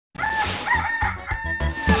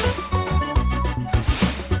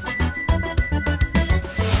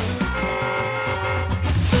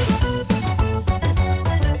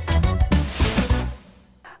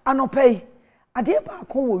anopay ade ba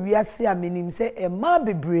ko wo wiase a menim se e ma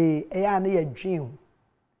bebre e ya na ya dwen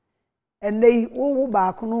enei wo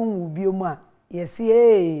ba ko no wu biom a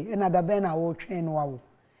yesi na da ben na wo twen no wawo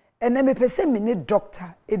ene me pese me ne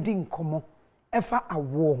doctor edi nkomo efa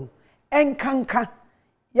awo ho enkanka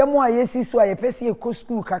yemo a yesi so a ye pese e ko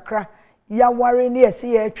school kakra ya ware ne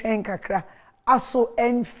yesi ye twen kakra aso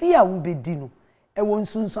enfi a wo bedi no e won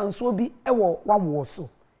sunsanso bi e wo wawo so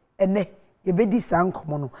ene ye bedi san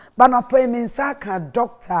nkomo no ba na appointment ka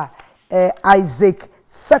doctor Isaac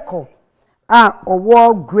Secorm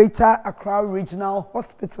Owo Greater Accra Regional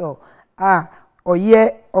Hospital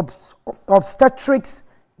oye obstetrics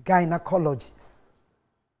gynecologist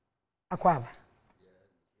akwaba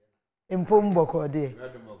empombo ko de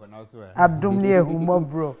adum ne ehumo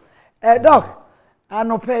bro doc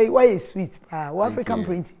anopay why is sweet pa African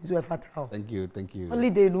print is we fatal. Thank you.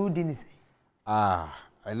 Holiday no din say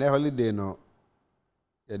I know holiday no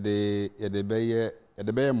ye de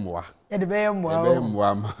be mwa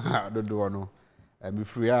ma dodo no me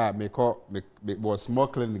free a me was small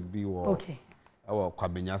clinic bi wo okay our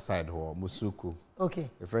Kwabenya side ho Musuku okay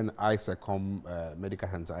a friend Secorm medical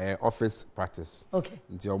center office practice okay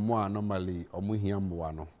nti omo normally omo hia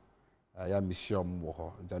mwa no ya me share omo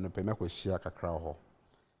ho nti no pe me ko share kakra ho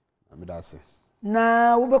me da se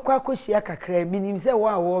na wo be kwa ko share kakra minim se wo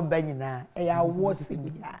a wo ba nyina ya wo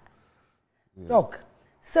sibia doc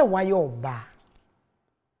se wa yo ba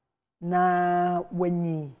na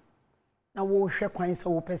wanyi na wo hwe kwan se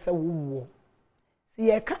wo pese wo wo si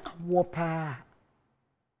ye ka wo pa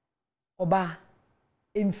oba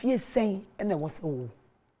emfie sen na wo se wo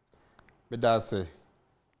me da se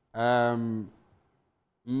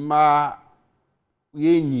ma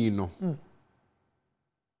yenyi no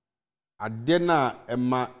ade na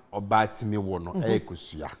ema oba timi wo no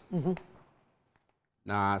ekosua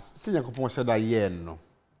na sinya kopon sheda ye no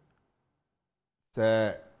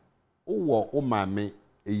se wo o mame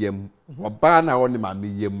eyem oba na woni mame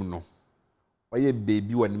yem no oye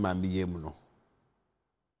baby woni mame yem no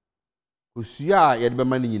kosua ye de be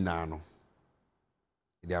mani nyina no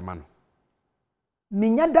ide ama no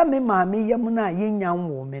minya da me mame yem na yenya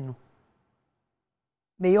nwo me no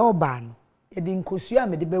me yo ba no ye de nkosua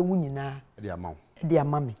me de be wu nyina ide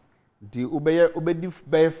ama me di obedi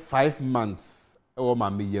be 5 months e wo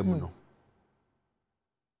mame yem no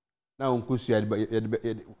na nkosua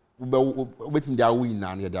de wetin dia wo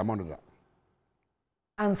nyina no ye de ama no da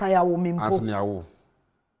ansa ya wo mimpo ansa ya wo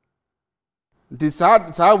nti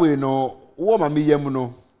sa we no wo mame yem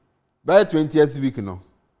no by 20th week no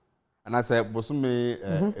ana say bosome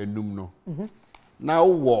enum no na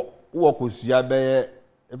wo kosua be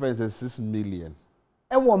even say 6 million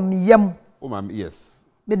e wo miyem wo mame yes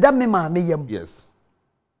me da me mame yem yes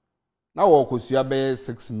na wo kosua be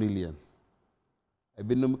 6 million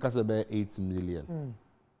ebinum kasa be 8 million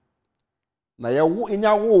na ya wo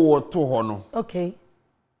nya wo to ho no okay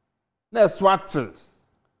na swat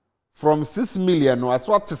from 6 million no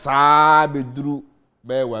swat sa be duru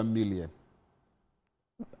be 1 million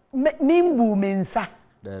mimbu mensa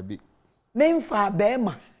dabi memfa be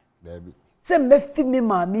ma dabi se mefi me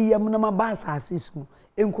mame yem na ma ba asase so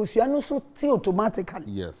enkosua no so ti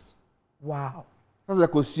automatically yes wow sasa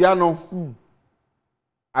kosua no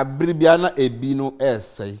abribia na ebi no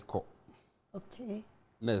esai ko okay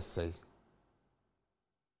na esai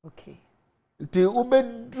okay nti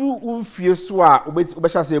ubedru umfie so a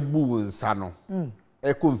ubesha se bu nsa no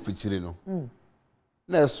e ko mfichire no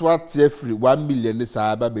na so atie free 1 million ni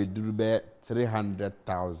sa ba beduru be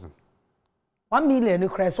 300,000 1 million ni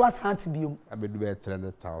kra so asante biom abedu be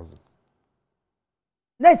 300,000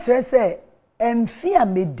 na kire se emfi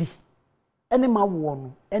amedi ene ma wo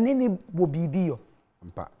no ene ni bo bibi yo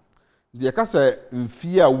mpa de ka se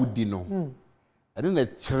mfi a wudi no ene na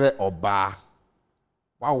kire oba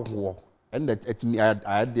wa wo ene etimi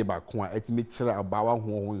ade ba ko a etimi kire oba wa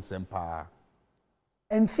ho nsem pa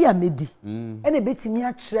emfi amedi ene betimi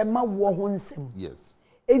a kire ma wo ho nsem yes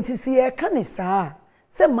enti si e ka ne saa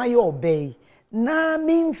se maye obey na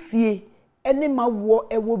memfie ene ma wo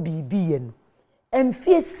ewo bibi ye no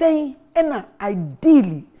emfie sen ena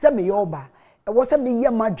ideally se me yoba e wo se me ye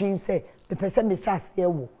madwen se the person me chase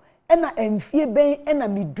ewo ena emfie ben ena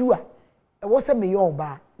me dua e wo se me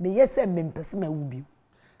yoba me ye se me mpese ma wu bi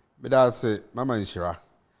me da se mama nshira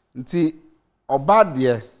nti oba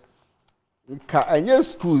de nka anye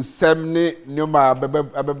school sem ne nyoma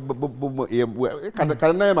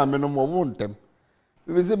kan na ma me no mo wo ntem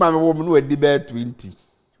we say ma me wo no adi be 20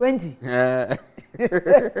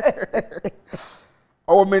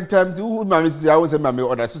 oh meantime to who ma me see I was say ma me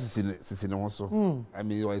order so sisi ne ho so I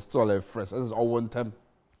mean you are still fresh this is all one time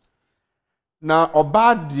na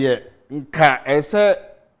oba de nka ese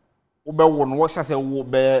wo no wo hyase wo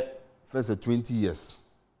be first 20 years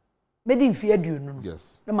medi mfie aduonu no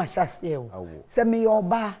yes na ma hyase e wo se me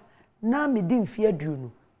oba na medi mfie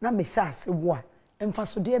aduonu na me hyase wo a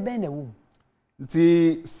emfaso de ben na wo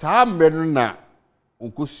nti saa mre no na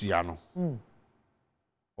onkosua no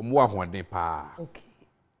omo ahoden pa okay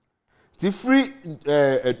ti free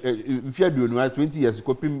mfie aduonu 20 years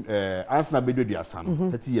kopim answer bedo duasa no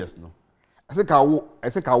 30 years no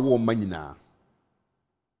ese ka wo manyina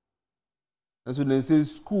nso na say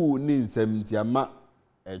school ni nsam ti ama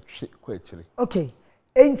etwe kwa chire okay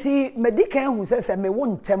enti medical hu se me wo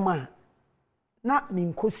ntem a na me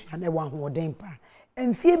nkosua na wa hoden pa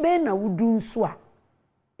emfie ben na wudu nso a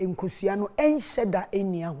nkosua no enhyeda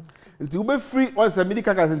enia ho nti wo be free on say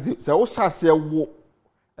medical case nti se wo hyase wo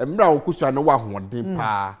emra wo kosua no wa hoden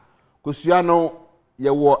pa kosua no ye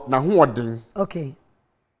wo na hoden okay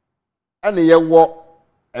ene ye wo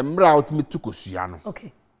emra ultimate to kosua no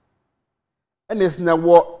okay ene sna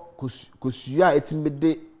wo kosua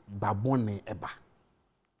etimede babone eba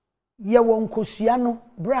ye wo nkosua no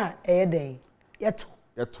bra den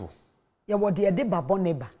yeto ye wo de babone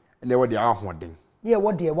eba ene wo de ahoden ye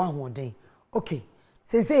wo de wa ahoden okay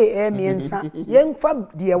say miensa yenfa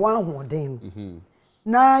de wa ahoden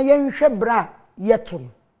na yenhwe bra yeto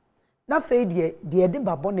na fe de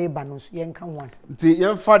babone eba no so yenka ho ase nti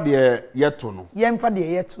yenfa de yeto no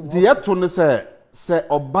nti yeto no se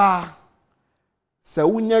oba se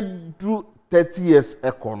wunya dru 30 years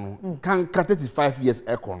ekono kan 35 years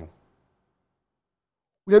ekono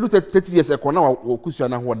wunya dru 30 years ekono na wokusua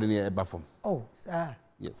na ho de eba fam oh sir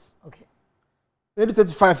yes okay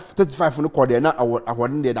 35 no kode na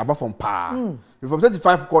ahoden de aba fam pa from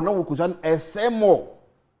 35 ko na wokusua na esemo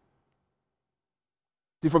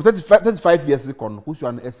from 35 years ekono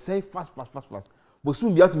kusua na esay fast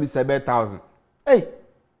bosum bia to me 7,000 hey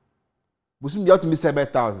bosum bia to me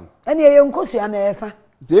 7,000 ene ye nkosua na esa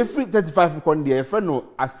the free 35 kon dey for no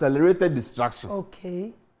accelerated distraction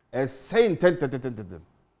okay saying 10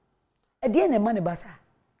 e dey na ma ne basa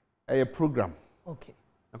a program okay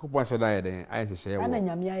akopon sheda ye den aye hye ana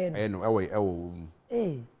nyame aye no ewo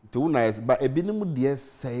to na yes ba ebinim dey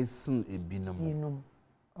say sin ebinim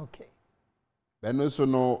okay beno so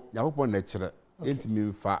no yakopon na kire entimi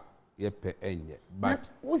mfa ye pe enye but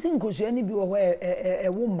wosin nkosua ni bi wo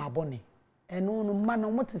wo mabone eno no ma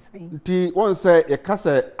no mote sen nti won say ye ka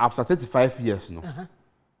say after 35 years no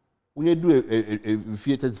when you do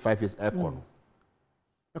a 35 years ekono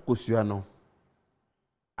ekosua no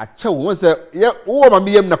ache won say ye wo ma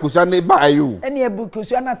me yam na kosua ne ba ayo ene e bu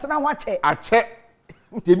kosua na tena ho ache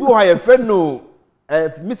te bi wo ha ye fe no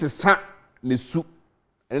Mrs. Sa ne su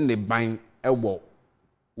ene ne ban ewo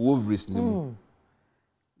ovaries ne mu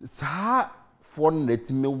sa for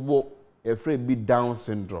netime wo e free bi Down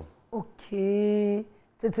syndrome okay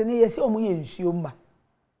tetene yesi omo ye nsuo mba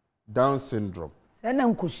Down syndrome se na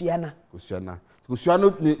nkosua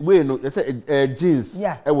no we no say genes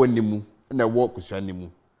ewo nimu na wo kosua nimu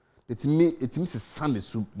etimi se san de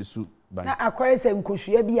su ban na akwai se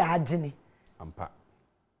nkosua bi agene ampa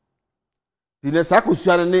dine sa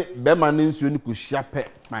kosua ne be ma ne nsuo ni kosua pe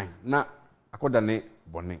ban na akoda ne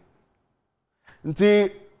bone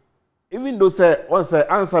nti even though say once say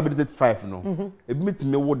answer be 35 no ebi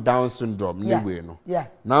mitime wo Down syndrome ne we no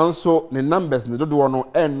now so the numbers ne dodo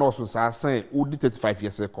no no so sa san wo 35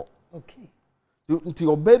 years ago okay nti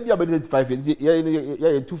o baby about 35 years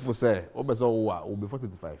ye too for say o be so wo a o be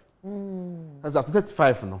 45 as after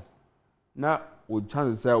 35 no na o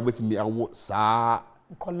chance say o betimi awo sa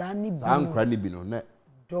kolani bi no na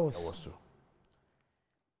dos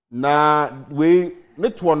na we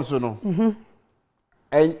net one so no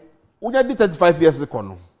and unya di 35 years ago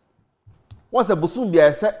no won say bosum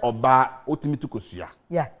bia say oba otimi tukosua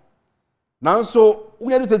nanso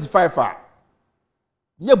unya di 35 a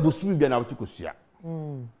nya bosum bia na tukosua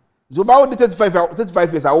zo ba wo di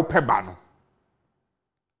 35 years a wo peba no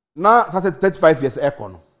na sa 35 years ago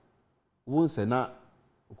no won say na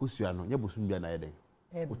okosua no nya bosum bia na yeden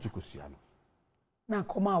otukosua no na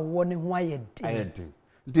koma wo ne ho ayeden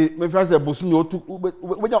nti me fa say bosumi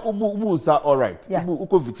ubu sa all right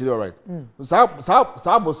uko victory all right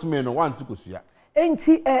sa bosumi no wan tukosua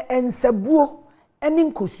enti ensabuo eni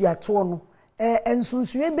nkosua to no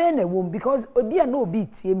ensunsuwe be na wom because obi a na obi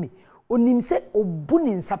tie me onim se obu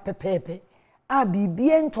ni nsa pepepe a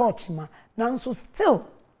bibie ntouch ma nanso still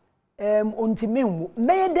ontimenwo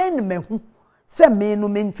meden ne mehu se me no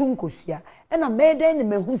mentu nkosua na meden ne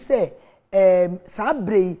mehu se sa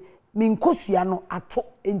brei min kosua no ato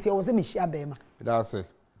enti e wo se me hia be ma that's it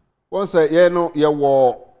won say ye no ye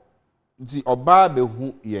wo nti oba be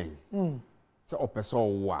hu yen se opese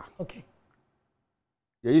owo a okay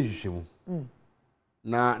ye hwehwemu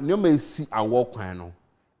na nyoma esi awo kwan no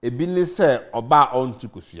ebi ne se oba ontu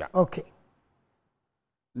kosua okay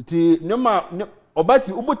nti nyoma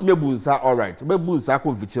obatimi ubotimi bunsa all right bunsa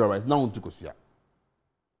conviction all right na ontu kosua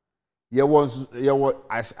ye wo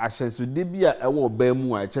ahyensude bi a ewo oba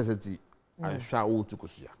mu a cheseti anhwa wo tu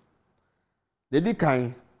kosua dedi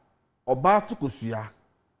kan oba tu kosua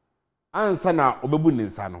ansa na obebu ne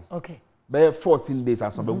nsa no okay be 14 days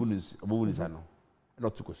aso obebu ne nsa no na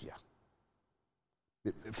tu kosua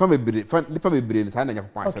famebire ni sa na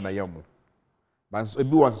nyakopon ahye na yemu ba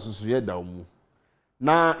ebi won susu ye da mu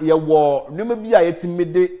na ye wo nyoma bi a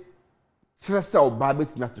yetimede kire se oba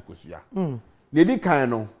betimi atukosua dedi kan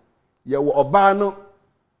no ye wo oba no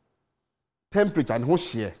temperature ne ho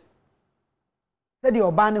hye se di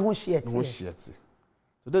oba ne ho hye ti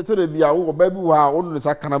so de bia wo oba bi wa onu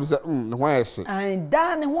sa kana bi se ne ho ayehye an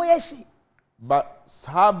da ne ho yehye ba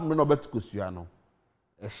sab me no betukosua no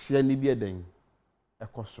ehye ni bi eden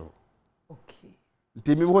ekoso okay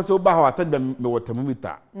nti mi ho se oba ha atod be me wo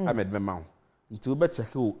thermometer amed me ma ho nti wo be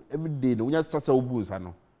check o every day no wonya sasa wo bunsa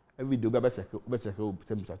no every day wo be check o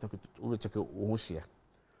temperature wo be check wo ho hye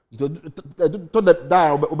nti to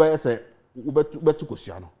da wo be say wo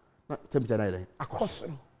betukosua no na temperature na eden akoso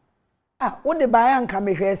wo de ba ya nka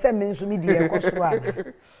mehwe se me nso mi di ekoso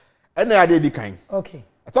a ena ya de di kan okay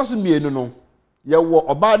atoso mienu no ye wo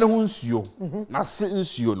oba ne ho nsuo na se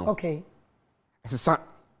nsuo no okay sesa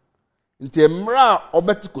nti emra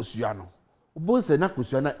obetukosua no obo se na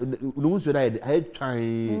kosua na no nsuo na ye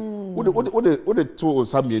twan wo de to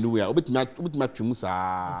samienu we a obetuma twum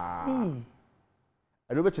saa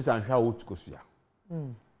eno be chese anhwa wo tukosua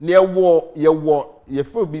ne ye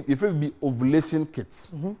feel be ovulation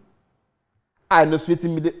kits I no sweet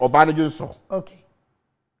me oba no junso okay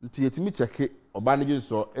nti yetimi check oba no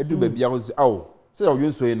junso edu ba bia ho se awo se o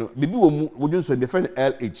junso yi no bibi wo mu wo junso be friend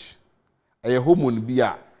LH eye hormone bi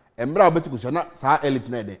a emra obetukosua na saa LH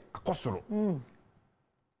na de akosoro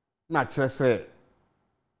na kire se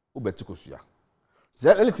obetukosua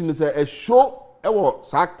ze LH no se e show ewo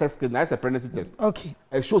saa test kit na is a pregnancy test okay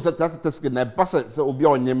e show that test kit na pass se obi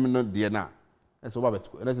onyem no de na e so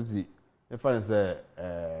obetuko na se e find say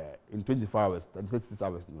in 24 hours 36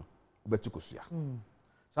 hours no obetukosua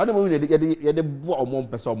so ade mo ye de bo omom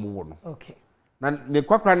pese omwo no okay na ne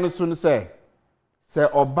kwakra no so no se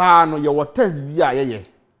oba no ye wo test bi a ye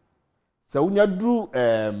se unya duru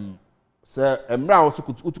se emra wo so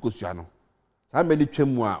utukosua no sa me ni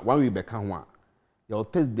twemu a 1 week be ka ho a your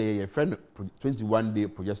test be your friend 21 day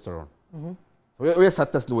progesterone so we sa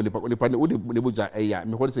test no we ne boja eya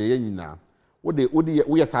me ho say ye nyina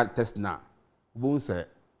we sa test na bo say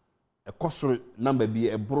e kosoro number bi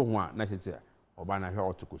e boro ho a na chete oba na hwe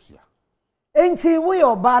otukosua enti we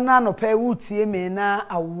oba na no pe wutie me na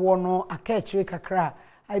awo no akachire kakra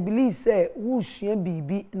I believe say wo sua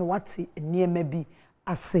bibi na wate niema bi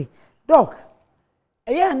ase doc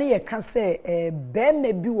eya na ye ka say be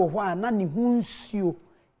me bi wo ho a na ne hu nsuo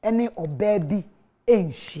ene oba bi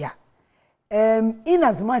enhia in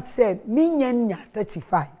as much say minya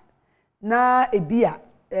 35 na ebia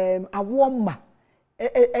awo ma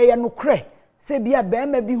eya no kre se bia be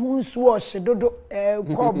me bi hu nsuo hyedodo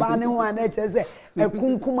ko ba ne ho ana che se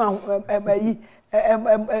ekunkuma yi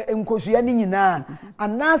nkosua ni nyina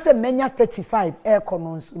ana se menya 35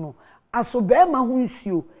 ekono nsu no aso be ma hu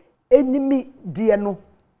nsuo enimi de no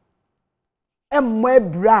emmo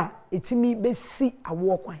abra etimi besi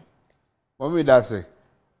awo kwan Mommy da say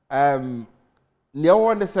ne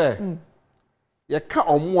wo ne say ye ka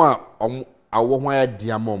omo a awo ho ya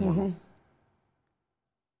dia momo no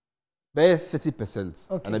be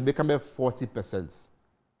 30% okay. and it become 40%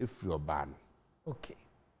 if you ban okay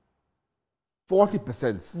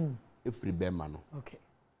 40% if you be man okay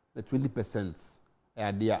the 20%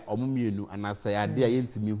 ade a omo mienu anasa ade a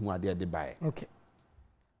yentimi hu ade de bae okay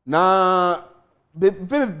na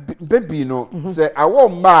baby no say awo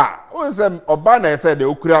ma o say oba na say de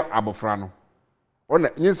okura abofra no ona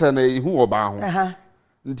nyinsa na ihu oba ho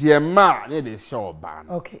nti e ma na de hye oba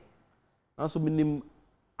no okay na so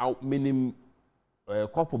minim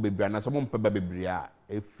couple bebra na so mo mpa bebra a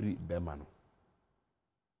efri bema no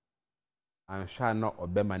ansha na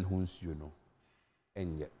obema ne hunsuo no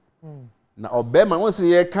enye na obema won se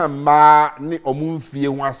ye kan ma ne omumfie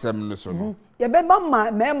ho asem no so no ye beba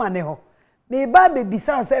ma mema ne ho me ba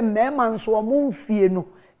bebisa se mema nso omumfie no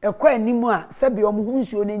ekwa animu a se be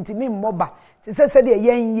omhunsuo ne ntimi mmoba se de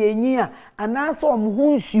yenyi a ana so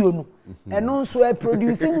omhunsuo no eno nso e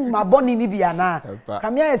producing maboni ni bia na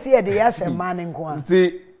kamia ye se ye de ya hye ma ne nko a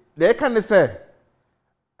nti de kan ne se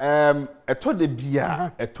eto de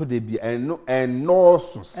bia eno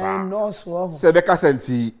so sa eno so se be ka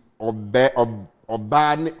senti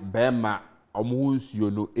oba ne be ma omo nsuo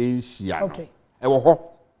no enhia no ewo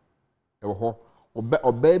ho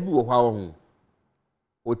oba bi wo ho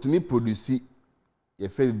otumi produce ye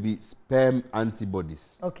fe bi sperm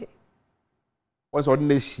antibodies once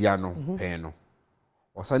ordinary hia no pen no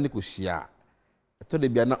osane ko hia eto de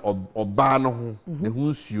bia na oba no ho ne ho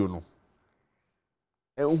nsuo no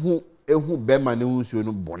ehu bema ne nsuo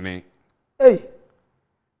no bone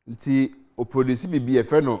nti o produce bibi e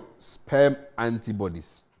fe no sperm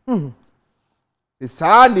antibodies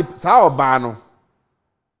saa oba no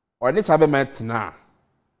oni sa bema tena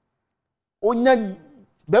onya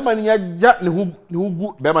bema ni ja ne hu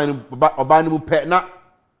gu bema ni oba ni mu pe na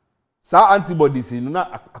saa antibodies no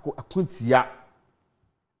na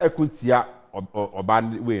akuntia oba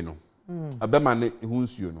we no bema ne hu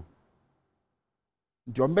nsuo no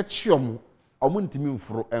nti ombe chiom omo ntimi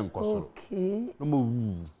mfuro enkosoro no mo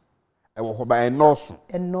wu ewo ho ba enoso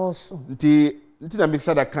nti na me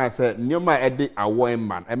shada kan se nyoma ede awo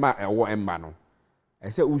emma ewo emma no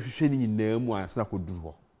ese uhwehwe ni nyina mu ansa koduru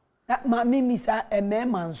ho ma mimi sa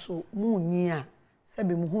emema nso mu nyi a se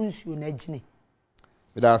be mu hu nsuo na agine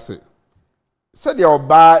bidase se de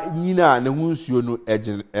oba nyina ne hu nsuo no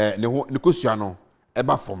agine ne kosua no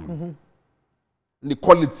eba fom ni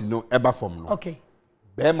quality no eba fom no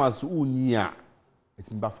Bema so unyi a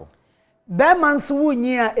etimi ba fom. Bema so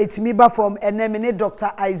unyi a etimi ba fom ene me ne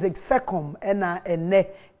Dr. Isaac Secorm ena ene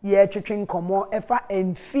ye twetwe nkomo efa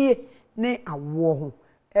emfie ne awo ho.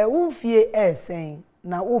 Umfie esen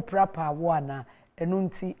na wo prapa awo ana enu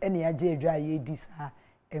nti ene age adwa ye di sa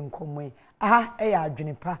enkomo. Aha eya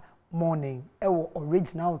adwenipa morning ewo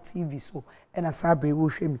original TV so ena sabre wo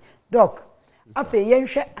hwemi. Doc, ape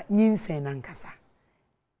yenhwe nyinsen na nkasa.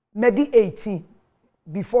 Medi 18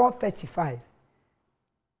 before 35.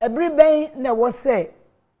 Every day there was say,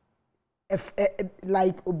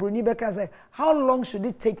 like Obroni Beka said, how long should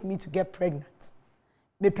it take me to get pregnant?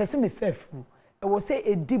 Me person me faithful. I will say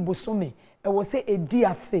a di bosome. I will say a di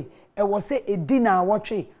afe. I will say a di na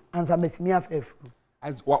watche. Answer me me faithful.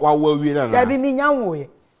 As what we na. Ya bi mi nyanwo ye.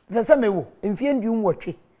 Person me wo. Mfie ndu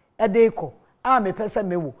watche. Edeko. Me person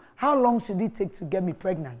me wo. How long should it take to get me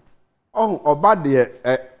pregnant? Oh, oba de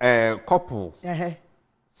couple.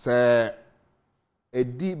 Se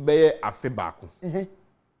edi beye afe baako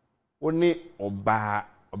oni oba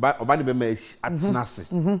ne be ma atenase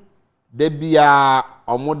de bia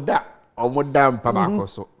omoda mpa baako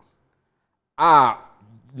so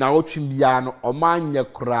na otwim bia no omanye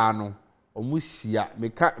kora no omuhia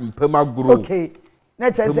meka mpam agro okay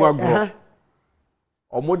na chese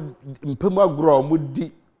mpam agro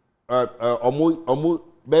omudi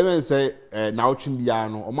bebe say na otwim bia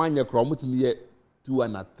no omanye kora omutimi ye 2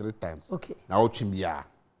 and 3 times. Okay. Now chimbia.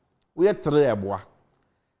 We are 3 eboa.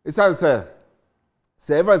 It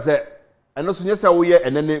say ever say and also yes we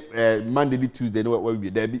and then Monday Tuesday no we be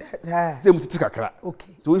there be. Say muti kakra.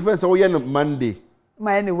 Okay. So we say we on Monday.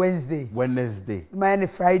 My any Wednesday. My any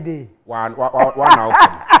Friday. One now.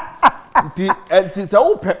 Nti say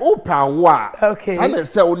open wa. Okay. Say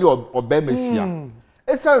say only obe machia.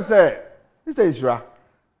 It say this is Israel.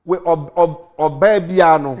 We obe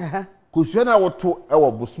bia no. Kosua na woto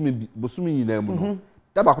ewo bosumi nyina mu no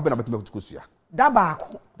da ba ko be na betima kosua da ba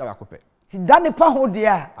ko pe ti da ne pa ho de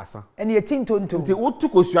a asa ene etintonto nti woto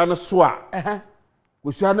kosua no so a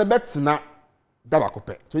kosua no betena da ba ko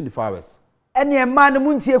pe 24 hours ene e ma ne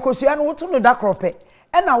mu ntie kosua no woto no da krope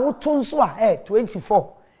ena woto nso a 24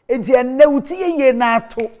 enti ene wuti ye na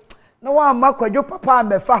ato na wa ma kwadwo papa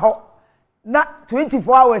amefa ho na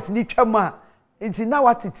 24 hours ni twam a enti na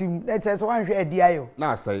watitim na chese wan hwe adi ayo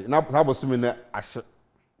na asai na sabosumi na ahye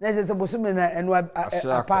na chese bosumi na enu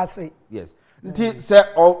apase yes nti se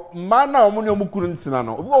o ma na omo ne omukuru ntina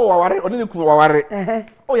no obi wo waware oni ne kunu waware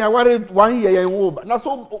o ya ware wan ye yen wo na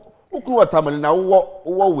so ukuru watamali na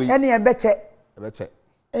wo we ene e beche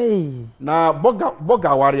na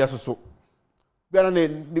boga ware asoso bia na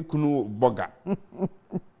ne kunu boga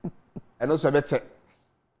eno so beche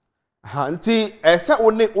ha nti ese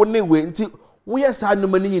one we nti we yes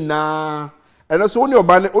anuma ni nyina eno so oni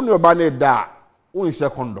oba ne da won hye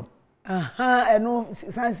condom eno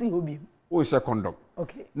sansi hobi won hye condom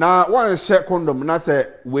okay na won hye condom na se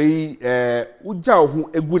we uja ho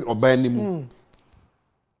egu oba ni mu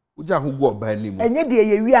uja ho gu oba ni mu enye de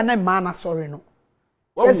ye wi ana ma na sori no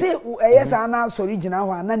yesi yes ana sori gina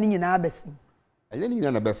ho ana ni nyina abesin enye ni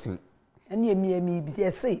nyina na besin ene emi bi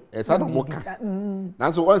yesi esa no mo ka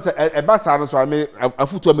nanso won se e ba sa no so ame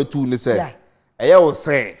afutu ametu ni se eye o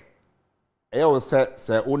se ɛyɛ wo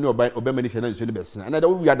sɛ wo ne ɔbɛma ni hwɛ na nsuo no bɛsena ɛna da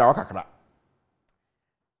wo wia da wo kakra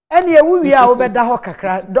ɛne ewu wi a wo bɛda hɔ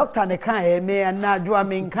kakra doctor ne kan me na adwoa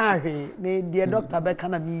me nka hwe me de doctor bɛka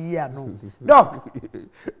na me yi ano doc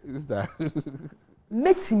sister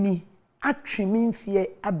metimi atwe me mfie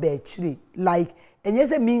abɛkyire like enye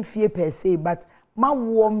se me mfie per se but ma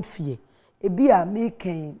wo mfie ebi a me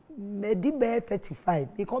kan me di be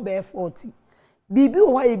 35 me ko be 40 bibi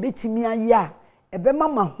wo ha ebetimi aye a ebe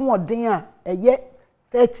mama hoɔden a ɛyɛ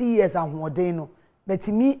 30 years ahoɔden no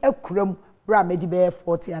betimi akuram bra me di be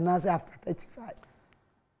 40 and after 35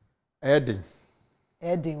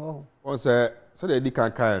 Edding oh on say de di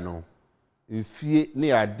kankan no mfie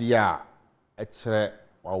ne ade a ɛkyerɛ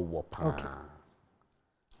wawo pa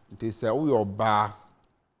nti sɛ wo yɛ ɔbaa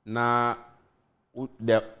na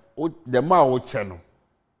the more wo kyɛ no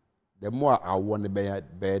the more awo ne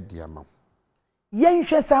bɛyɛ di ama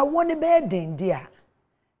yɛnhwɛ sa wo ne bɛyɛ den dia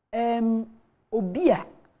obi a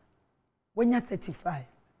wonya 35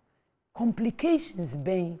 complications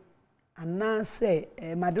bɛn anaasɛ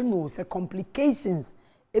I don't know say complications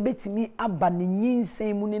ebetimi aba ne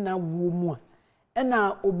nyinsɛn mu ne na wo mu a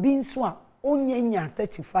ɛna obi nso a onyanya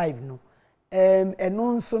 35 no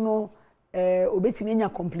ɛno nso no obetimi nya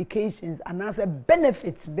complications anaasɛ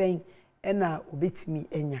benefits bɛn ɛna obetimi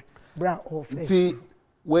enya bra of ti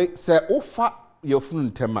we sɛ ofa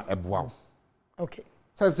yɛfunu ntɛma ɛboa wo okay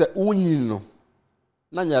sɛ wonyin no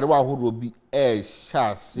na nyarewa ahorow bi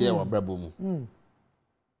hyɛ aseɛ wɔ brabo mu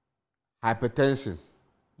hypertension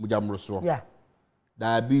mujamroso yeah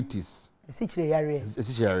diabetes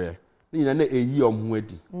esikyere ni nyina na eyi omho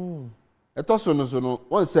adi etoso no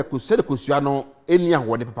won se kosua no eni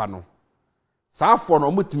ahode papa no saafo no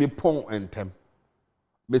omutimi pon entem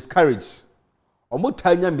miscarriage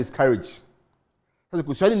omutanya miscarriage sase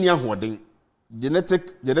kosua ni ahode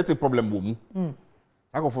genetic problem wo mu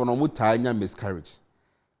akofo no omutanya miscarriage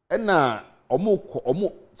ena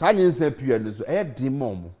omo sanyensa pia no so din ma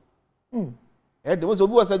omo mo so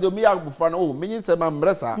obi was say omi agbofa no o menyinsɛ ma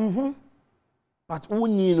mresa but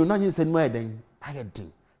wonyi no na nyinsɛ no ayɛden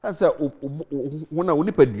ayɛden sɛ wona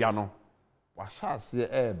wonipadua no wahya ase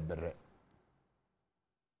brɛ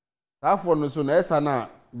saafo no so na esa na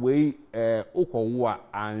wei ukɔwo a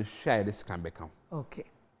anhwɛ this can become okay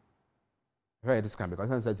right this can become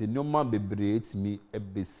sɛ nyoma bebree timi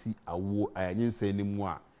ebesi awo anyinsɛ ni mu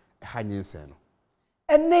a ha nyinsɛ no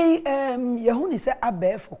ene yehuni se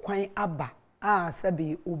abefo kwan aba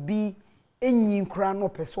sebe obi enyi nkura no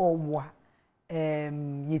pese owo a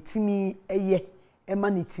yetimi eye ema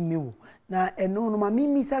ne timi wo na eno no ma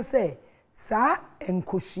mimisa se saa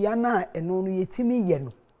enkosua na eno no yetimi ye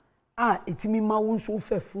no etimi ma wo nso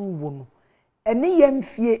fafuru wo no ene ye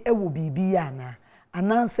mfie ewo bibi ya na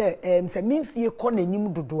ananse se mfie kɔ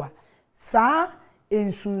nanim dodo a saa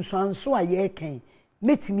ensunsuanso a ye kan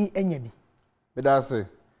metimi enya bi but that's it.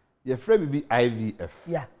 Your friend be IVF.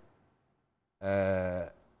 Yeah.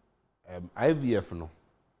 IVF no.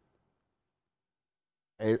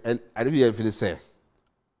 And IVF is say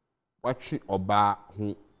watching oba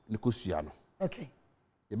ho nikosua no. Okay.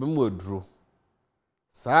 You be mo duro.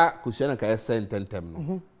 Sa kosua na ka sententem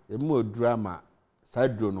no. You be mo duro ama sa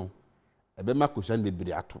duro no. E be ma kosua no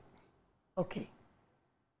bebre ato. Okay.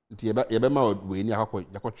 Nti ye be ma we ni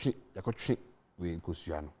yakotwe we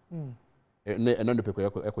kosua no. And the people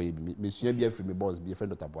Monsieur be free me boss be a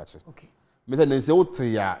friend of Tabuache. Okay. Mr. Nancy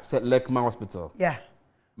Otia said Lekman Hospital. Yeah.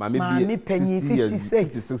 Mammy penny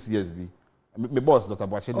 56 years be. Me boss Dr.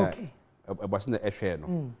 Buache. Okay. A boss in the FA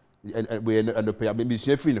no. And we and pay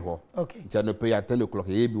Monsieur free no. Okay. It's no pay at 10 o'clock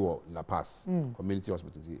a year La Paz Community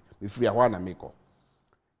Hospital. We free a one amico.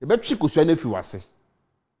 The bet she could send if you was say.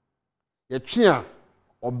 Your chia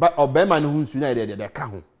or Beman who's united at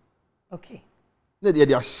the okay. Na de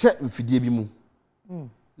ahye mfidie bi mu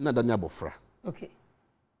na da ne abofra okay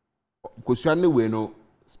kosua ne we no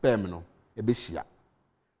sperm no e be hia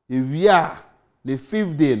ewia ne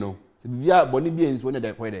 5th day no se bia boni bia nso ne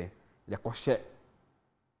da kɔ de kɔhye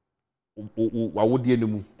wawodie ne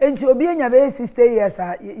mu enti obi enya be 60 years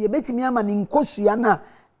a ye betimi ama ne nkosua na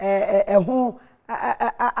ho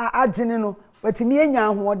agene no betimi enya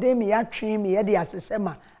ahoɔden me ya twe me ye de asese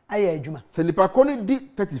ma aye adwuma se nipa ko ne di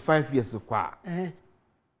 35 years kwa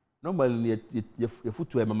normally ye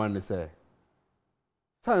futu e mama ne say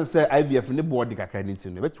san say IVF ne board kakra ne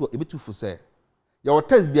tin no betu fu say your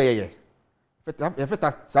test bia ye fet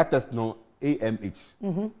test no AMH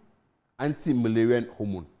anti malarial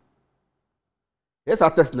hormone yes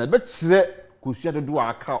test na be kire kosua dodo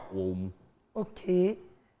aka wo mu okay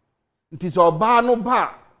nti so oba no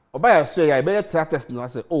ba oba ya say ya be test no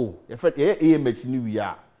say oh ye fet AMH ni wi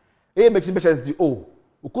a AMH be chance oh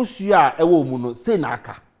ukosua ewo mu no say na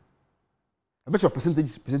aka about your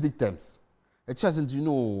percentage terms a chance into you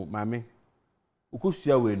know mame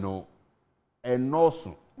ukosua we no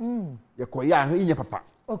enoso yekoya ahenya papa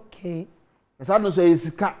okay esa no so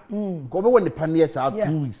yesika ko be won the panel sa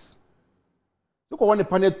 2 weeks so ko won the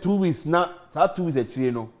panel 2 weeks na sa 2 weeks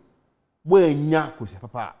akire no bo enya ko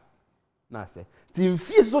papa na say ti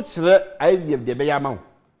mfie so kire IVF de be ya ma ho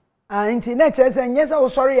nti na chese nyesa wo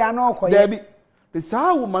sorry ya na okoye Debbie the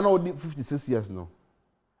sa woman o 56 years no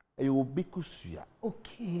e will be kusua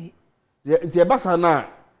okay nti e basa na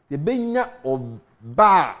de benya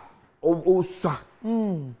oba o sa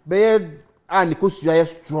be and kusua is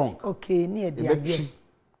strong okay ni e dia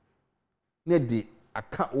ne de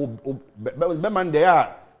aka be man there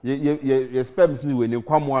a ye sperms ni we ne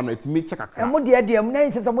kwamo ano etimi check akra mo de mo na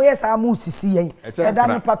nsese mo yesa mu sisi yen e da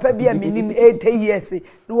no papa bia minim 8 years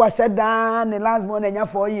no wa sheda ne last month enya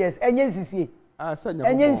 4 years enye sisi sanya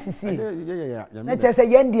enye sisi ya na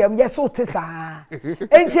chese yen de ye so te sa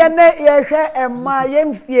enti ne ye hwe emma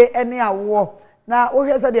yemfie ene awo na wo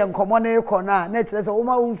hwe se de nkomo na ekọ na chese wo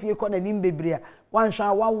ma wo mfie kọ na nim bebre a wan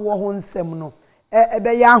hwa wawo ho nsem no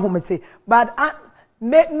ebe ya ahomete but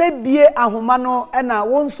mebie ahoma no na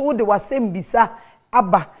wonso de wasem bisa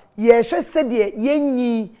aba ye hwe se de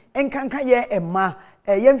yenyi enkanka ye emma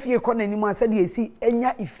yemfie kọ na nim ase de esi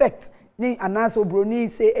enya effect ni anaso broni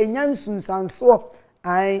se enya nsunsanso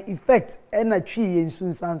an effect na twi ye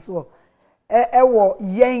nsunsanso ewo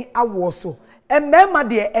yen awo so emmema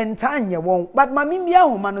de entanye won but mami mi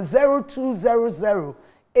ahoma no 0200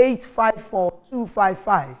 854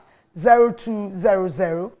 255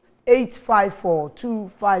 0200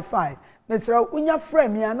 mesra unya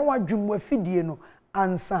frame ya na wadwum afidie no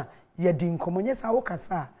ansa ye di nkomo nyesa wo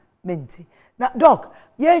kasa mente na doc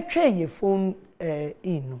ye twe ye phone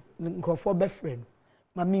in nkrofo be friend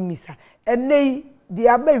mami misa enei di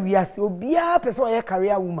aba wiase obia pese ye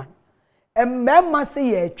career woman emmema se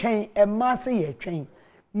ye twen emma se ye twen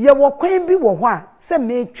ye wo kwan bi wo ho a se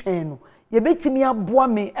me twen no ye betimi aboa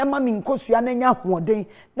me ema me nkosua na nya hoden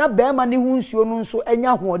na beema ne hunsuo no nso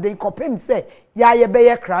enya hoden kopem se ya ye be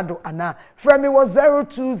ye krado ana from me was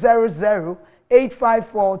 0200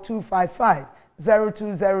 854 255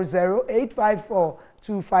 0200 854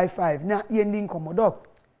 255 na ye ndi nkomodo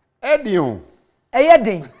edion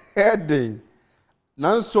eyedin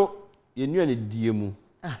nanso ye nua ne die mu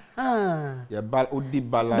aha ye bal odi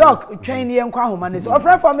balance doc twen ye nkwa homa ne so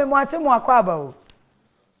ofra for me mo ache mo akwa aba o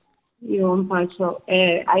I'm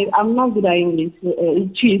not good at English.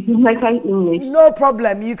 It's like English. No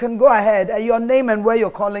problem. You can go ahead. Your name and where you're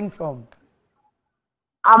calling from.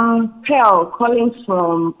 I'm Pearl, calling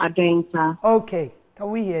from Adenta. Okay. Can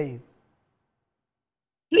we hear you?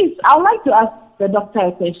 Please, I would like to ask the doctor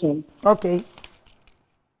a question. Okay.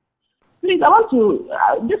 Please, I want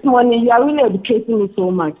to, this morning, you are really educating me so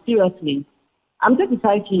much, seriously. I'm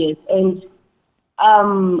 35 years, and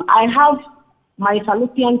I have my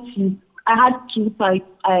fallopian tube. I had two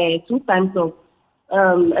times of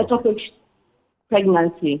ectopic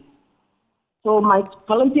pregnancy. So my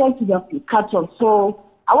fallopian tube has cut off. So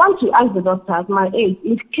I want to ask the doctor at my age,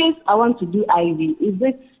 in case I want to do IV, is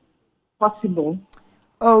it possible?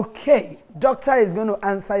 Okay. Doctor is going to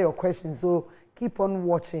answer your question. So keep on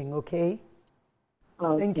watching, okay?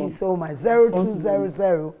 Thank you so much.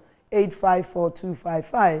 0200 854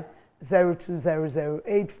 255 0200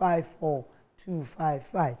 854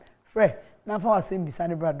 255. Fred, na fa wasem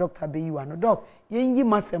bisane bra doctor be you no doc. Yenyi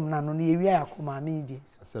masem na no ye wia yakoma me die.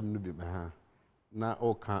 Asem no bi me ha. Na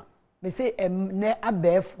o ka me say ne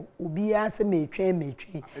abefo obi ya se me twen.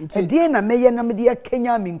 E na meye na me de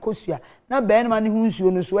Kenya me nkosua. Na be na ma ne hu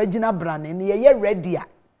nsuo no so agina brane ne ye ready a.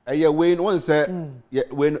 Eye we no one say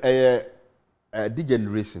when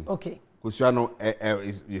degeneration. Okay. Kosua no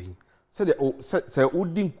is say the say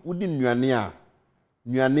udin nuane a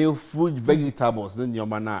nuane fruit vegetables then your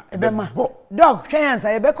mana dog chance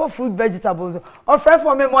I be fruit vegetables or friend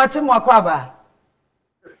for me mo achi mo akwaba.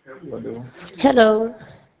 Hello.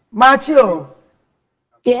 Machio.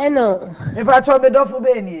 Yeah, no. If I told me do for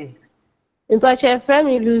be ni. If I share friend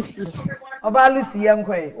me Lucy. Oba Lucy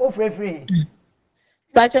yankwe. O free.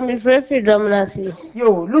 But me free dominancy.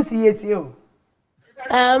 Yo, Lucy yet yo.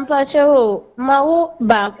 Pacho, ma wo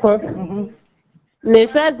baako. My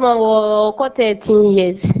first one was 13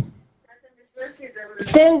 years.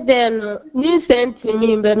 Since then, new sent to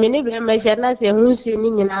me, but many be measure na se hu su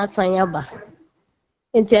ni nyina asan ya ba.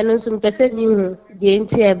 Enti anu so mpese mi hu de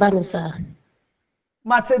enti e ba ne sa.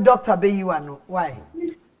 Mate doctor be you ano. Why?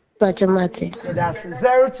 Pacho mate. That's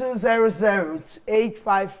 0200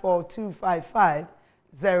 854 255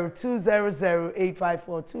 0200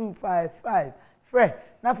 854 255. Fred,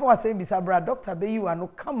 na fa wase bisa bra doctor be you ano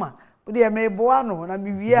kama wo de me boa no na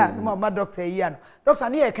me wi a no ma doctor yi ano doctor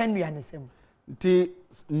ne ye kan nuane sem nti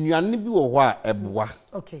nuane bi wo ho a eboa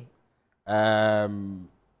okay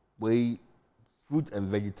we fruit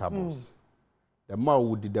and vegetables the more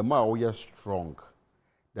would the more we are strong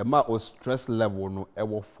the more our stress level no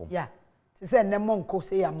ewo form yeah ti say ne monko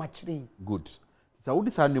say ya machiri good so wo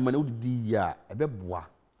decide no man wo di ya ebeboa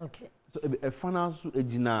okay so a finance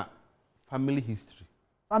ejina family history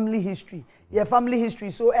yeah family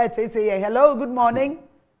history so say hello good morning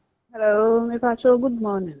hello me pacho good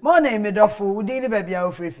morning me dofo wo di baby a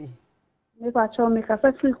ofrefi me pacho me ka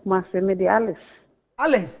fa free kuma se me di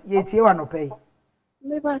Alice ye tie wa no pay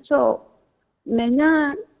me pacho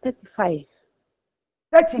menya 35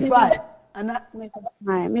 ana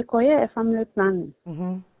me koye family planning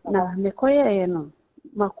na me koye no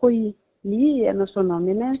makoyi ni no so no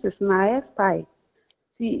menenses na FI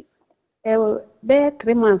si be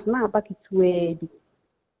 3 months na bakitwe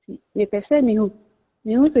si me pese mi hu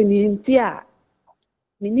se ni ntia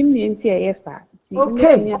minim ni ntia yefa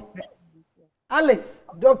okay Alice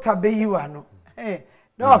Dr. Beyiwa no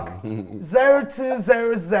doc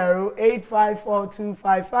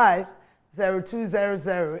 0200854255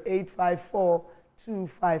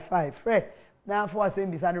 0200854255 Fred na for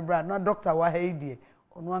asem bisa no bra na doctor wa ha die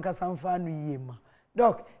onu anka samfa no yema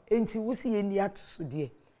doc enti wusi yeni atoso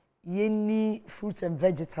de yeni fruits and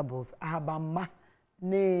vegetables abama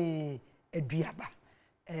ne aduaba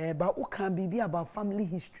ba u kan bibi about family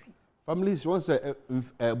history once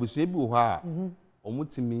busuye bi ho a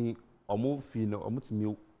omutimi omufino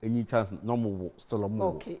omutimi any chance no mo still mo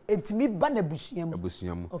okay etimi ba na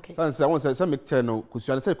busuam okay fancy once say make chere no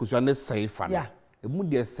kusuane say fa no emu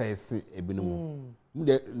de say se ebinum mu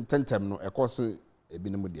de tentem no ekose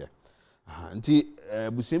ebinum de nti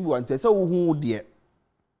busuam bi wante say wo hu de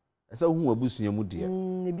esa wo hu abusuam de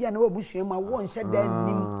e bia na wo busuam a wo nhye da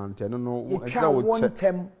nim nti no esa wo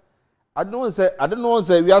ntem I don't know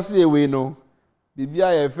say we are say we no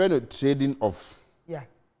bibia ye fe no trading off yeah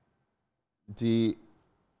the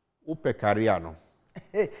upe career no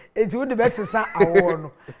eti wo de besesa awo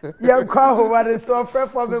no ye kwa ho ware so frɛ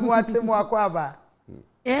for me mu ache mu akwa ba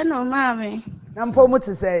no mami na mpo mu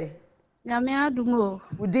te say nyame adumo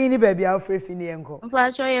udin ni baby a ofre fi ni enko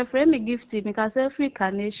mfa cho ye frɛ me gifty me ka say free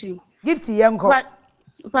carnation gifty yenko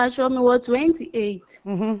mfa cho me wo 28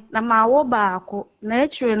 na ma wo ba ako na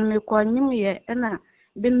echire me kwanyim ye na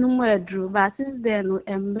binum adru ba since then no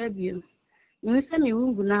emba bio me say me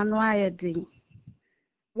wungu na no ayedin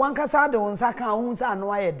wanka sa de wonsa kan hu sa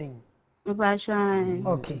no ayedin mfa cho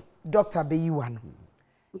okay Dr. Beyiwa no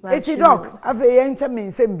eti doc ave ye nche me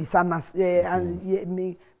nsem bisa na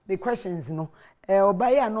me questions no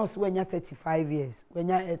obaye anose wenya 35 years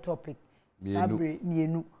wenya a topic sabre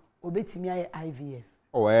mienu obetimi aye IVF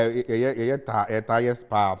ta yes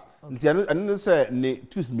pa nti anu say ne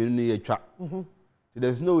twos mienu ne yatwa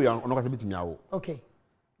there's no way on ka betimi awo okay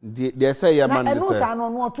they say ya man say no sa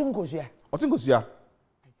no otunkosua I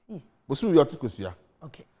see bosum wi otunkosua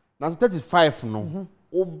okay na 35 no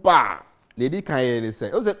oba lady kan ye ne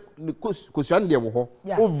say o say kosua ne de wo ho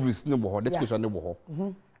ovaries ne wo ho de kosua ne wo ho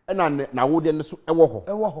na wo de ne so ewo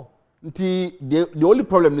ho nti the only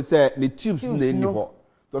problem is say the tubes ne ni ho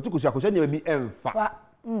to kosua ne bi emfa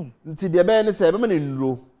nti de be ne say be me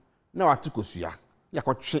nro na wa kosua ya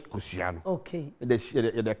ko twe kosua no okay de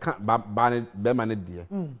kan ba ne be ma ne de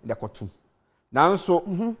de ko tu na nso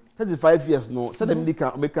 35 years no say dem di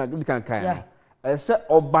kan kan no say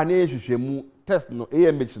oba ne hwehwemu test no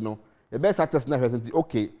AMH no e be sa test na hwese nti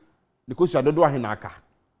okay the kosua do ahe na aka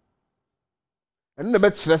enu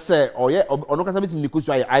be kire say oye ono kasa bitimi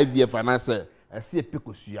kosua ya IVF na say ese e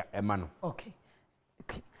pekosua e ma no okay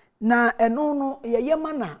na eno no ye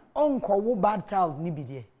yema na onko wo bad child ni bi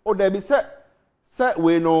de o da bi say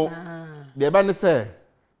we no the ba ne say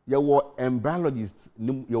ye wo embryologist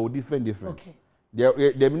ye wo different okay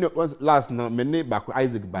the once last na me ne back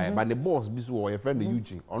Isaac by but the boss bi so your friend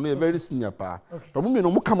Eugene ono ye very senior pa to me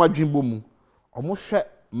no mo kama dwinbo mu omo hwe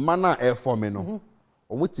mana e form no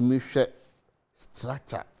omo timi hwe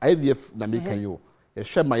structure IVF na make you ye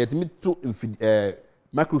hwe ma ye timi to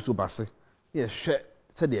microscope ase ye hwe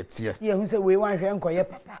se de tie ye hu se we wan hwe enkoye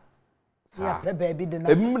papa ya pe baby de na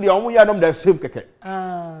em de omo ya dom da same keke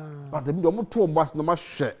but dem de omo to boss no ma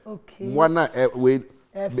hwe mwana we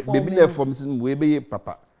baby na form sin we be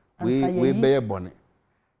papa we be bone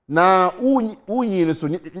na unyi no so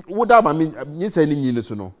wo da ma me say ni nyi no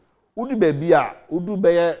so no udu baby a udu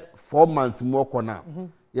be 4 months mo kona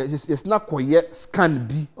yes na koye scan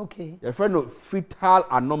bi okay your friend no fetal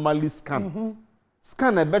anomaly scan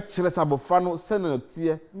scan e be kire sabofra no se na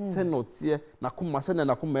otie na kuma se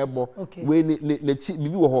na kuma ebo we ne chi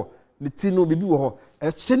bibi wo ho ne ti no bibi wo ho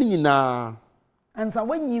e che ni nyina ansa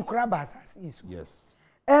wanyi kura ba asase isu yes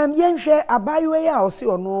yenhwe abayewa ya o se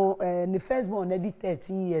ono ne first born na di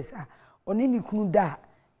 13 years a oni ni kunu da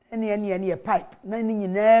ene pipe na ni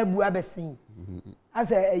nyina bu abesen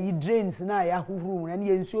asa yi drains na ya huhuru na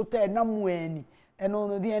ye nsuo ta na muani eno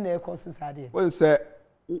no de na e cause sade won say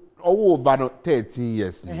owo ba no 13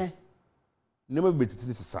 years ni ne ma betiti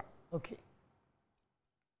ni sisa okay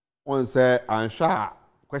won say ansha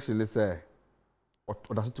question is say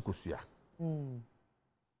oda so tikosua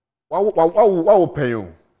wa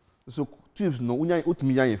pen so tubes no unya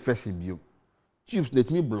utimi yan infection bio tubes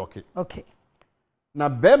let me block it okay na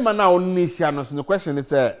be ma na onni hia no so the question is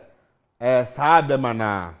say saa be ma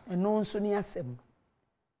na eno nso ni asem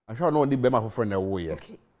ansha no oni be ma foforo na wo ye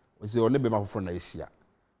okay o say oni be ma foforo na hia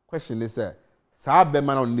question is say saa be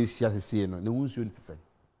ma na onni hia sese no ne hunsuo ni tse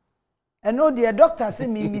eno the doctor say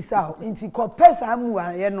me misa nti ko pesa amu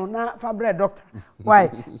ye no na fabre doctor why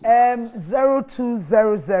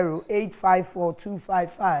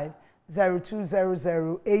 0200854255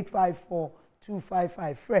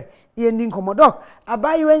 0200854255 fre ye ndi nkomodoc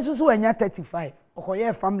abayewa nsusu wanya 35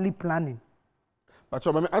 okoye family planning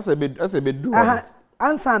pacho me asa be du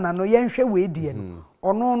ansa na no yenhwe we die no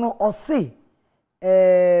ono no ose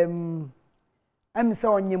amse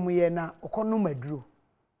onyemu ye na okono maduro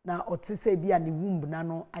na otise bia ne womb na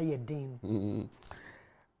no ayeden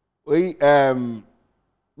oi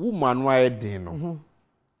woman no ayeden no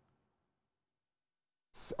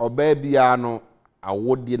oba bia no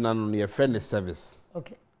awodi na no ye fe ne service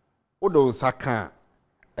okay odo nsaka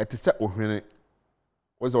etise ohwene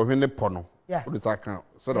ozo ohwene po no odo nsaka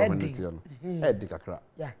so do ohwene tie no edi kakra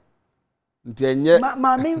yeah ntenye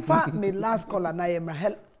ma memfa me last caller na ye ma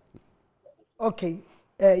okay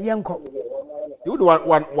yenko you do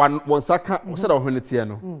one saka so do ohwene tie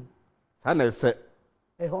no sa na ese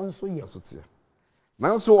honso ye so tie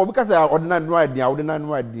nanso obika say ordinary no adin ordinary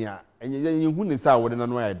no adin a enye hu ne say ordinary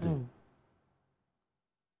no adin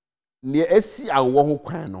ne esi awo ho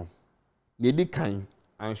kwan no ne di kan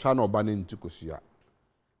anhwa na oba ne ntukosua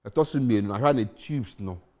etosu mienu ahwa na tubes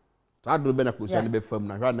no ta do be na kosua ne be fam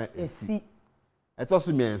na ahwa na esi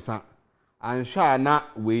etosu miensa anhwa na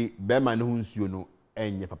we be ma ne ho nsuo no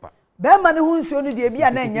enye papa be ma ne ho nsuo no de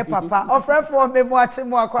bia na enye papa ofrefo me mu ache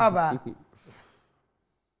mu akwa ba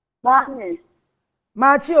Morning.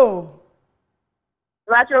 Macho.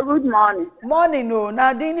 Macho, good morning. Morning no,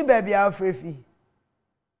 na dini baby afrefi.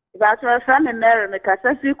 Macho, friend me Mary, me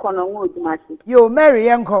kasa fi kono wood macho. Yo Mary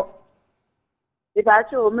yanko.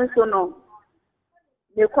 Macho, me so no.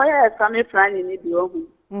 Me koya family planning ni bi ohu.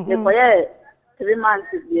 Me koya 3 months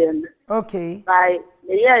bien. Okay. By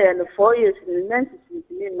the year and 4 years me menses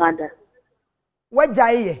me mother. What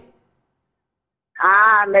jaye?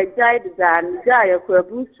 Me died dan jaya ko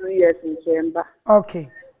bu 2 years in chamber. Okay.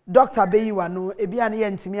 Doctor Beyiwa no ebi an ye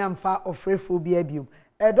ntimi amfa ofrefo bi abium.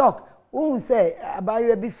 Doc, who say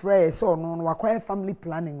abayo bi frɛ so no wakwa family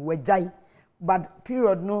planning wejai but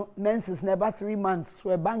period no menses never 3 months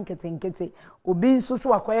so banket nkete obi nso so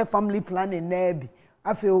wakwa family planning na bi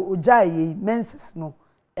afi ojai menses no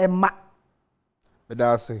emma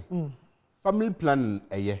beda say family planning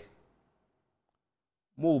eye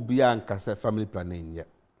mo obi ankasa family planning ye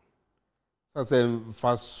say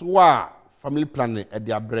faswa family planning e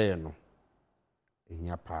dia brɛ no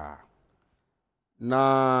ehia pa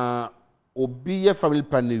na obi ye family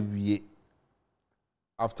planning wie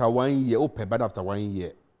after 1 year open bad after 1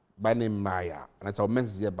 year by name Maya and so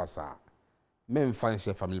menses ye basa men fan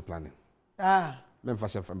share family planning men fan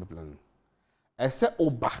share family planning ese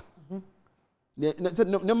oba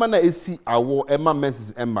ne mana esi awo ema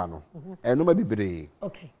menses emba no eno ma bibre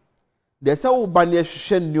okay de se oba ne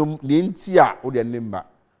hwehwe nnum ne nti a o de nemba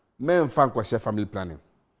men fan ko share family planning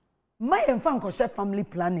my fan ko share family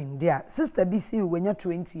planning there sister BC wenya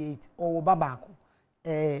 28 or baba ko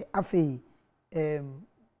afei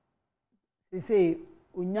say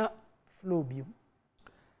onya flow bio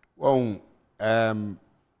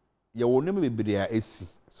ye wo ne bibre a esi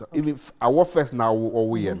so even our first now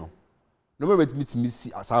wo ye no no me meet me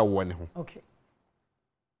see asa wo ne ho okay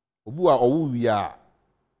obu a owu wi a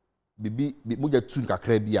bibi moja tun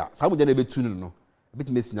kakra bi a sa moja na be tun no bit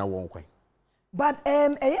me sinya wo nkwan but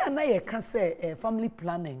eya na ye ka say family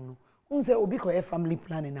planning no un say obi ko family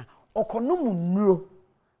planning na okonom nnuro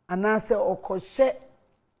ana say okohye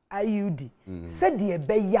IUD said the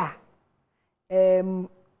beya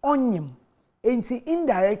onyem enti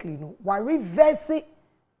indirectly no wa reverse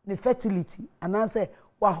the fertility and I say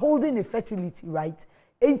we holding the fertility right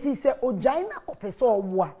enti se ogina opese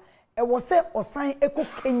owo a e wo se osan eko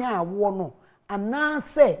Kenya awo no ana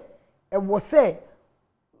se e wo se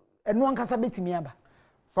eno ankasa betimi aba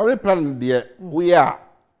family planning de we are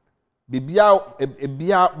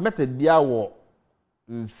bibia method bia wo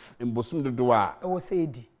mbosom dodo a e wo se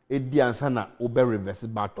edi ansa na obe reverse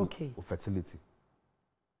back to fertility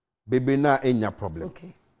baby na enya problem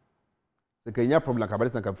the Kenya problem ka bari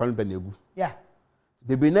san family planning egu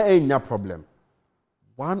baby na enya problem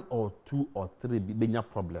 1 or 2 or 3 benya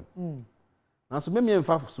problem na so me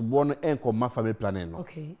mfa subo no enko ma family planning no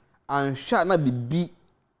ansha na bibi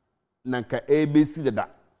na ka ABC dada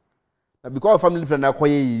na because family planning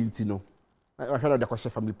akoye yi nti no na hwa na de ko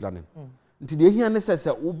family planning nti de hia ne sese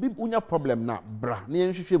obi unya problem na bra na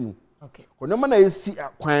yenhwehwe mu kono ma na esi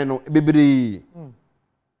kwan no bebre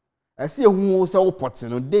asi ehu se wo pot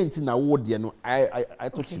no de nti na wo de no I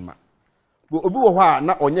to chima obi wo hwa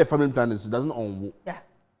na onye family planning so doesn't onwo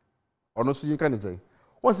ono so yin kan say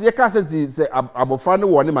won se ye ka senti se abofra ne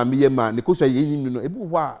wo ne ma meye ma ne kosua ye yin no ebi wo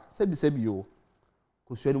hwa sebi o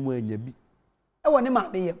kosua ne mu anya bi e wo ne ma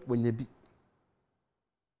meye wonya bi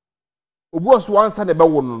obi oso ansa ne be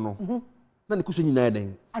wo no na ne kosua nyina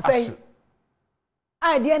den asai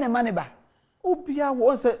idea ne ma ne ba obia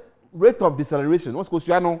wo se rate of deceleration won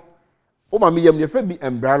kosua no o ma meye ne fe bi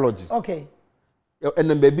embryology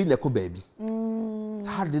and baby ne ko baby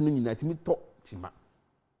sa de no nyina timi to chima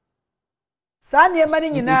sa ne ma ne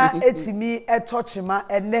nyina etimi etochima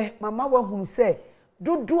ene mama wahum se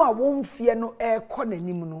dodo a wonfie no ekọ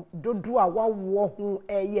nanim no dodo a wawo ho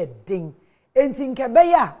eye den enti nkebe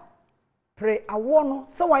ya pre awo no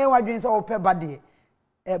se waye wadwen se wo pe bade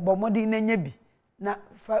bomodi na nya bi na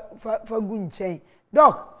fa gu nchen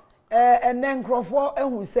doc ene nkrofo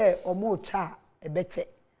ehu se omo cha ebeche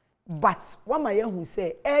but wama yehu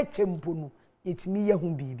se echempo no yetimi yehu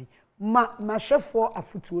bibi ma hwefo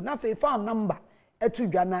afutuo na fe fa number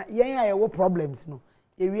etudwa na yen ayewo problems no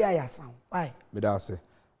ewi ayasan why me da say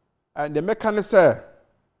and the mechanic say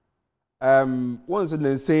once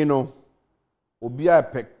in say no obi a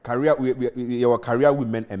career your career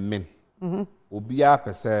women and men obi a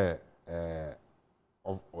pe say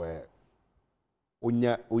of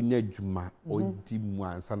onya juma odi mu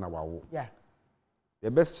ansa na wawo the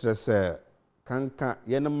best stress kanka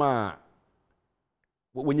yenma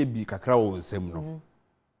wonye bi kakra wo nsem no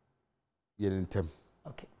yen ntem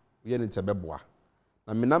yen ntem beboa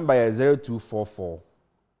na my number is 0244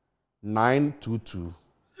 922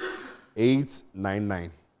 899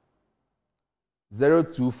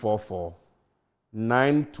 0244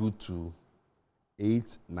 922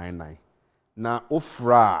 899 na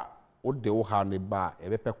ofra o de wo ha ne ba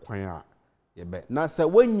ebepe kwan a yebe na se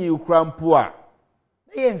wanyi ukra mpo a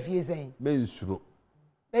yen fie sen me nsuro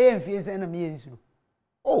yen fie sen na me yen nsuro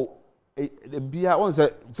the bia once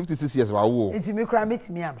 56 years wa wo enti me kra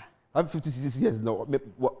metimi aba 56 years no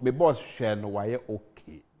me boss share no why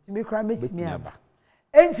okay me kra metimi aba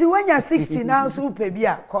enti wanya 60 na so pe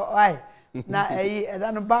bia ai na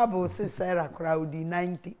eda no bible se Sarah crowd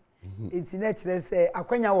 90 enti na kire se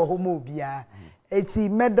akwanya wo homo bia enti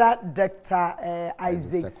meda Dr.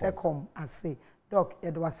 Isaac Secorm ase doc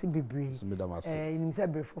edwase bebre nim se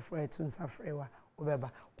brefofo etu nsafrewa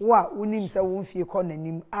obeba wa unim se won fie ko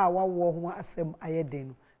nanim a wawo ho asem ayeden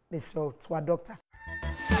no mesro to doctor